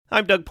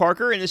I'm Doug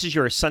Parker, and this is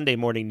your Sunday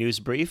morning news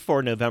brief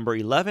for November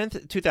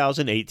 11th,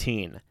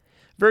 2018.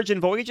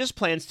 Virgin Voyages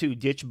plans to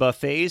ditch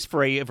buffets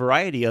for a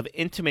variety of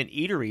intimate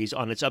eateries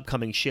on its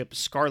upcoming ship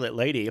Scarlet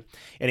Lady.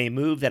 In a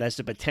move that has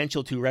the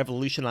potential to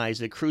revolutionize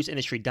the cruise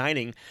industry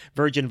dining,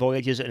 Virgin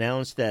Voyages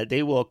announced that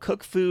they will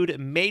cook food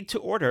made to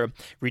order,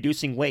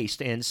 reducing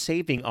waste and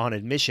saving on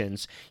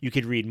admissions. You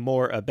can read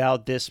more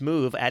about this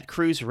move at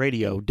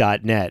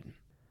cruiseradio.net.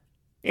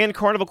 And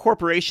Carnival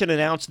Corporation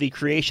announced the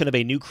creation of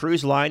a new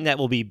cruise line that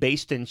will be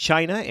based in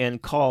China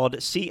and called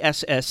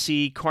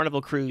CSSC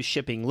Carnival Cruise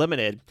Shipping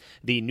Limited.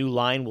 The new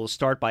line will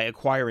start by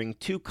acquiring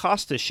 2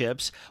 Costa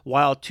ships,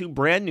 while 2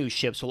 brand new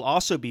ships will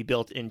also be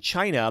built in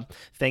China,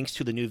 thanks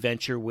to the new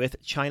venture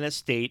with China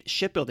State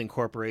Shipbuilding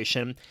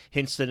Corporation,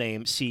 hence the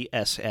name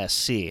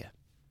CSSC.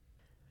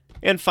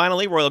 And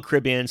finally, Royal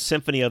Caribbean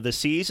Symphony of the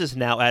Seas is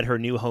now at her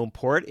new home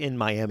port in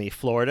Miami,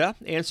 Florida.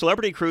 And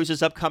Celebrity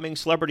Cruises' upcoming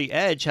Celebrity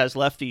Edge has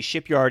left the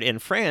shipyard in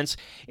France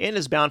and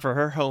is bound for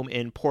her home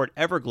in Port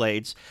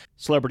Everglades.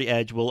 Celebrity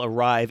Edge will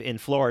arrive in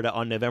Florida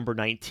on November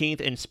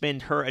 19th and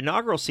spend her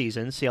inaugural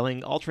season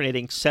sailing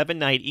alternating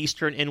 7-night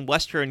Eastern and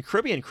Western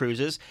Caribbean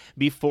cruises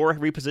before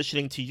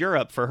repositioning to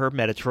Europe for her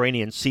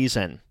Mediterranean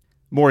season.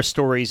 More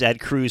stories at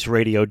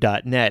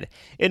cruiseradio.net.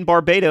 In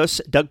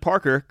Barbados, Doug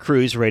Parker,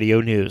 Cruise Radio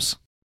News.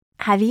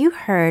 Have you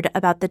heard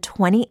about the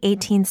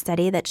 2018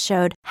 study that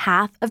showed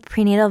half of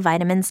prenatal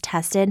vitamins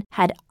tested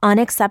had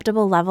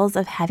unacceptable levels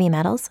of heavy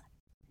metals?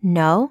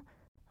 No?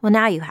 Well,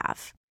 now you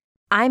have.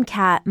 I'm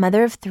Kat,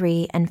 mother of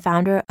 3 and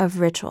founder of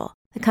Ritual,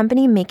 the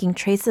company making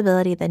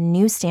traceability the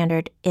new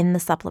standard in the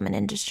supplement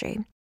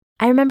industry.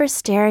 I remember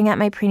staring at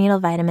my prenatal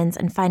vitamins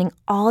and finding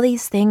all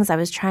these things I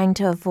was trying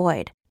to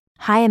avoid.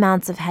 High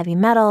amounts of heavy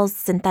metals,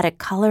 synthetic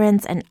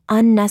colorants, and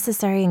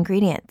unnecessary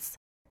ingredients.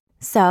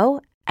 So,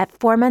 at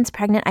 4 months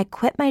pregnant, I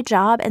quit my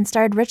job and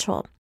started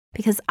Ritual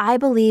because I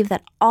believe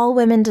that all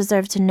women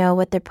deserve to know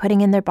what they're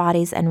putting in their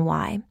bodies and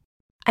why.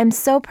 I'm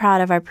so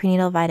proud of our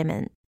prenatal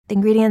vitamin. The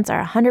ingredients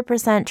are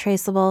 100%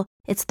 traceable,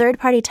 it's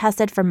third-party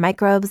tested for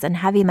microbes and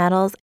heavy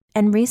metals,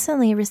 and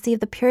recently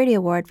received the Purity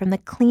Award from the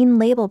Clean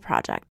Label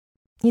Project.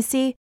 You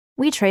see,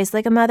 we trace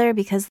like a mother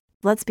because,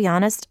 let's be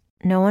honest,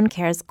 no one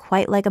cares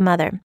quite like a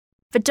mother.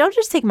 But don't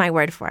just take my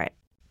word for it.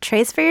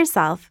 Trace for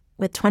yourself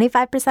with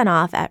 25%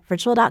 off at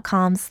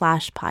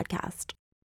ritual.com/podcast.